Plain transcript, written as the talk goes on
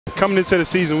coming into the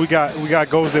season, we got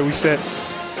goals that we set.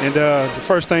 And the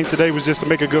first thing today was just to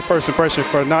make a good first impression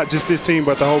for not just this team,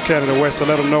 but the whole Canada West, to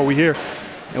let them know we're here.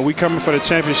 And we coming for the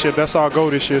championship. That's our goal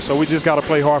this year. So we just got to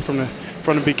play hard from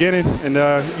the beginning and,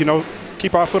 you know,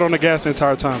 keep our foot on the gas the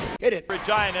entire time. Hit it. For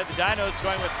Giant, the Dinos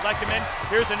going with Leckerman.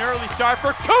 Here's an early start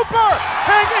for Cooper.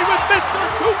 Hanging with Mr.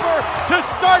 Cooper to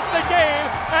start the game.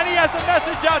 And he has a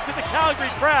message out to the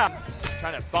Calgary crowd.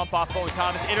 Trying to bump off Owen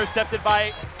Thomas, intercepted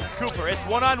by Cooper. It's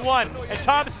one-on-one, and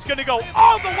Thomas is going to go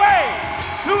all the way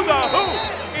to the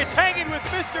hoop. It's hanging with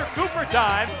Mr. Cooper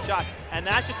time. Shot, and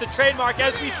that's just the trademark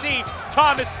as we see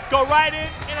Thomas go right in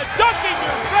a dunk in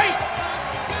your face.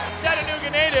 Chattanooga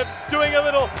native doing a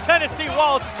little Tennessee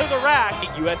waltz to the rack.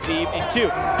 UFB in two.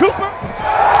 Cooper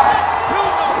gets to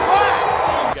the rack.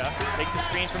 Takes a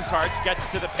screen from Karch, gets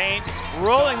to the paint,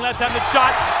 rolling left-handed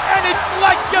shot, and it's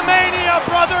like Mania,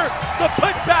 brother. The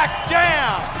putback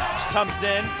jam comes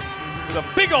in with a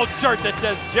big old shirt that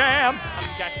says jam.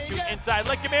 Catch and shoot inside,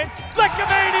 Leckerman,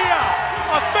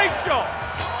 a facial.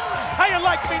 How you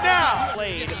like me now?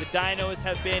 Played, the Dinos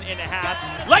have been in a half.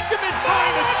 Leckerman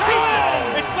trying to change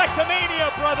it. It's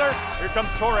Leckermania, brother. Here comes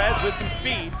Torres with some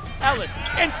speed. Ellis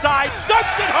inside,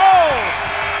 dunks it home.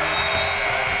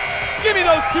 Give me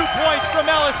those 2 points from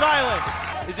Ellis Island.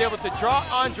 He's able to draw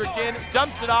Andrikin,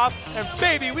 dumps it off, and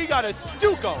baby, we got a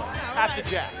stew going at the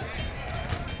Jack.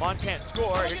 Vaughn can't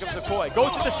score. Here comes McCoy.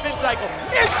 Goes to the spin cycle.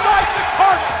 Inside to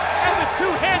Karch, and the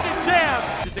two-handed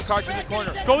jam. To Karch in the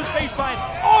corner. Goes baseline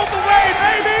all the way,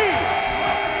 baby!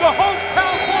 The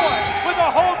hometown boy with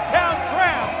a hometown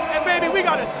crown. And baby, we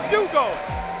got a stew going.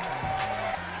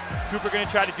 Cooper gonna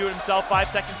try to do it himself. 5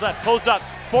 seconds left. Pulls up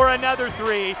for another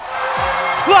three.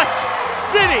 Clutch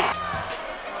City!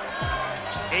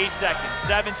 8 seconds,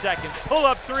 7 seconds, pull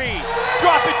up three,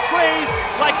 drop it trays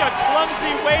like a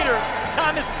clumsy waiter.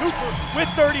 Thomas Cooper with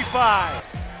 35.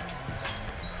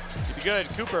 Should be good.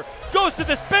 Cooper goes to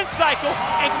the spin cycle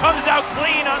and comes out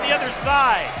clean on the other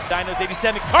side. Dinos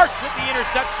 87, Karch with the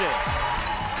interception.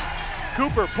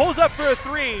 Cooper pulls up for a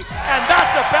three, and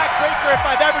that's a backbreaker if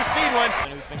I've ever seen one.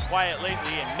 Who's been quiet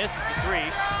lately and misses the three,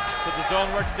 so the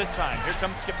zone works this time. Here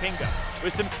comes Kapinga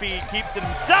with some speed, keeps it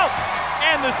himself,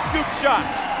 and the scoop shot.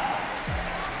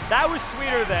 That was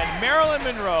sweeter than Marilyn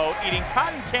Monroe eating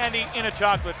cotton candy in a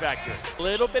chocolate factory. A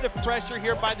little bit of pressure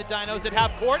here by the Dinos at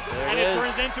half court, and it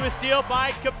turns into a steal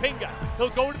by Kapinga. He'll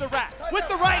go to the rack with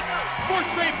the right. 4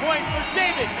 straight points for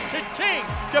David Cha-ching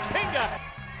Kapinga.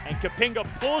 And Kapinga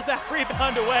pulls that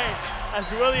rebound away as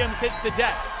Williams hits the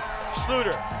deck.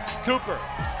 Schluter, Cooper,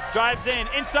 drives in,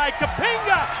 inside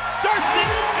Kapinga, starts it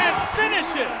and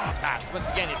finishes. Pass, once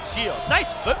again, it's Shield.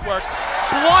 Nice footwork,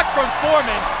 block from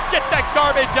Foreman. Get that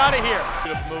garbage out of here.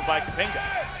 Beautiful move by Kapinga.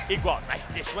 Igual, nice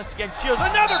dish, once again, Shields,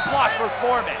 another block for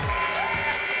Foreman.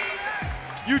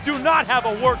 You do not have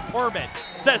a work permit,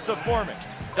 says the foreman.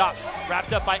 Stops,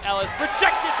 wrapped up by Ellis,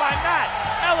 rejected by Matt.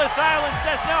 Ellis Island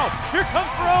says no. Here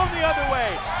comes Verone the other way.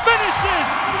 Finishes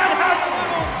and has a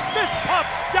little fist pump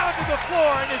down to the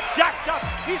floor and is jacked up.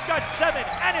 He's got 7,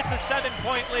 and it's a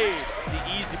 7-point lead. The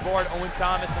easy board, Owen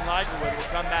Thomas and Ligerwood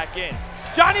will come back in.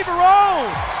 Johnny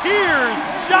Verone! Here's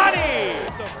Johnny!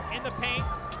 It's over in the paint,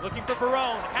 looking for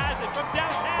Verone. Has it from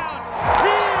downtown.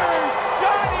 Here's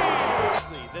Johnny!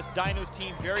 This Dinos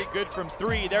team very good from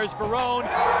three. There's Verone.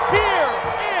 Here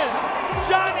is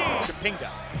Johnny! Kapinga,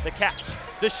 the catch,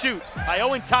 the shoot by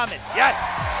Owen Thomas. Yes!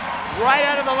 Right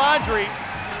out of the laundry.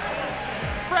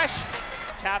 Fresh.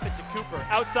 Tap it to Cooper.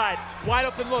 Outside. Wide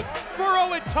open look for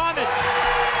Owen Thomas.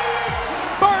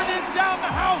 Burning down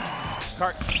the house.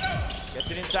 Karch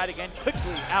gets it inside again.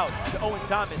 Quickly out to Owen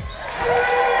Thomas.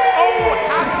 Oh,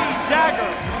 happy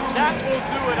dagger. That will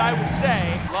do it, I would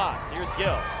say. Loss. Here's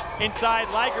Gill. Inside,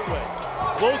 Ligerwood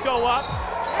will go up,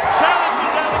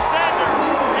 challenges Alexander,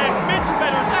 and Mitch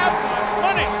better have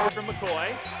money from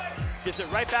McCoy. Gives it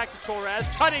right back to Torres,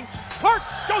 cutting,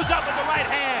 Karch goes up with the right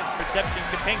hand. Reception,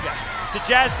 Kapinga to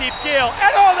Jazz Deep Gill,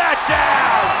 and all that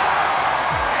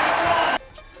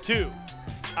jazz! 2,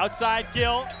 outside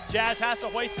Gill, Jazz has to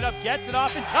hoist it up, gets it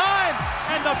off in time,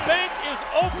 and the bank is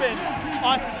open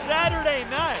on Saturday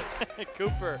night.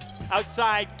 Cooper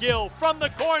outside Gill from the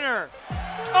corner.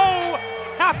 Oh,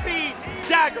 happy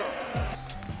dagger.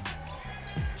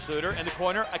 Schluter in the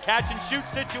corner, a catch and shoot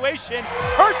situation,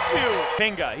 hurts you.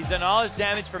 Pinga, he's done all his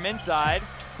damage from inside,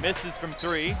 misses from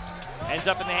 3, ends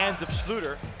up in the hands of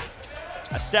Schluter.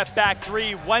 A step back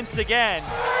 3 once again.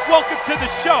 Welcome to the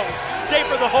show. Stay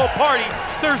for the whole party.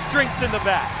 There's drinks in the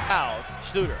back. Fouls,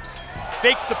 Schluter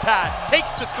fakes the pass,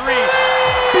 takes the 3.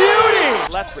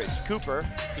 Beauty! Lethbridge, Cooper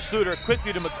to Schluter,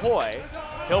 quickly to McCoy.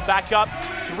 He'll back up,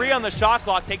 3 on the shot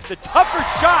clock, takes the tougher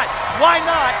shot. Why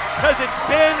not? Because it's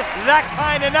been that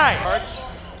kind of night.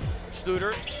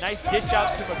 Schluter, nice dish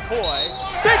out to McCoy.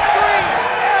 Big three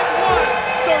and one.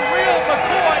 The real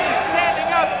McCoy is standing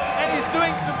up and he's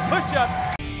doing some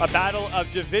push-ups. A battle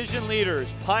of division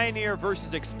leaders, Pioneer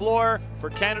versus Explorer for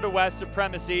Canada West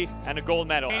supremacy and a gold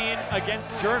medal. Canadian against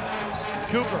German.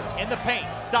 Cooper in the paint,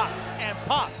 stop and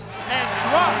pop and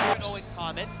drop. Owen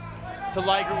Thomas to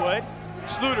Ligerwood.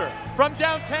 Schluter from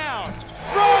downtown,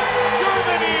 from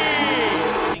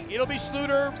Germany. It'll be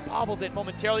Schluter, bobbled it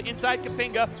momentarily inside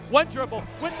Kapinga. One dribble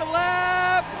with the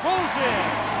left, rolls in.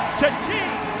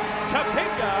 Cha-ching,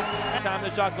 Kapinga. Time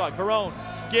of the shot clock. Barone,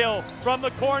 Gill from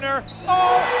the corner.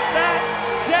 Oh, that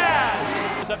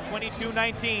Jazz. It's up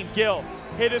 22-19. Gill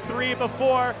hit a three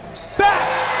before.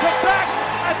 Back to back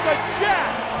at the jack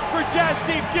for Jazz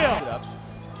Steve Gill.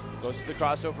 Goes to the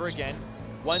crossover again.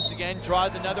 Once again,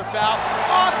 draws another foul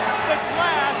off the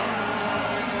glass.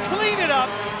 Clean it up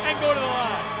and go to the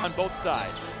line. On both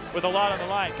sides, with a lot on the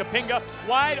line. Kapinga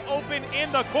wide open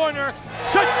in the corner.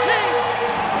 Cha-ching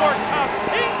for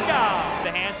Kapinga.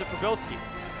 The hands of Probilski.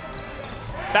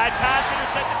 Bad pass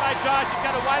intercepted by Josh. He's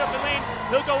got a wide open lane.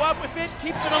 He'll go up with it,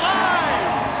 keeps it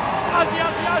alive. Ozzy.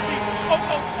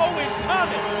 Owen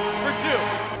Thomas for two.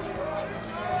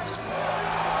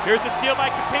 Here's the steal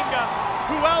by Kapinga.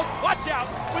 Who else? Watch out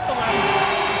with the left.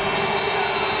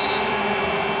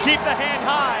 Keep the hand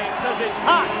high because it's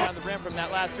hot. On the rim from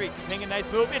that last three. Kapinga,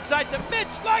 nice move inside to Mitch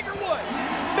Ligerwood.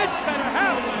 Mitch better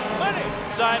have money.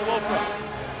 Side Wolfram.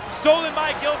 Stolen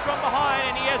by Gill from behind,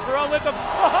 and he has Barone with him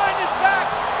behind his back.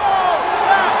 Oh,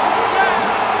 that's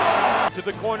Jazz! To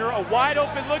the corner, a wide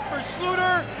open look for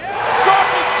Schluter.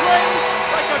 Dropping trays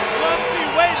like a clumsy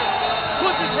waiter.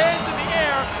 Puts his hands in the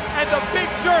air, and the big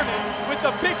German with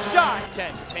the big shot. 10,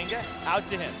 Kapinga out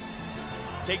to him.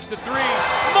 Takes the three.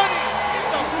 Money in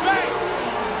the bank.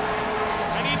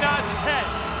 And he nods his head.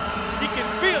 He can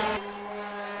feel it.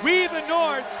 We the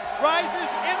North rises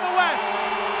in the West.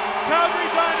 Calgary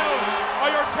Dinos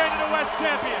are your Canada West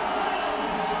champions.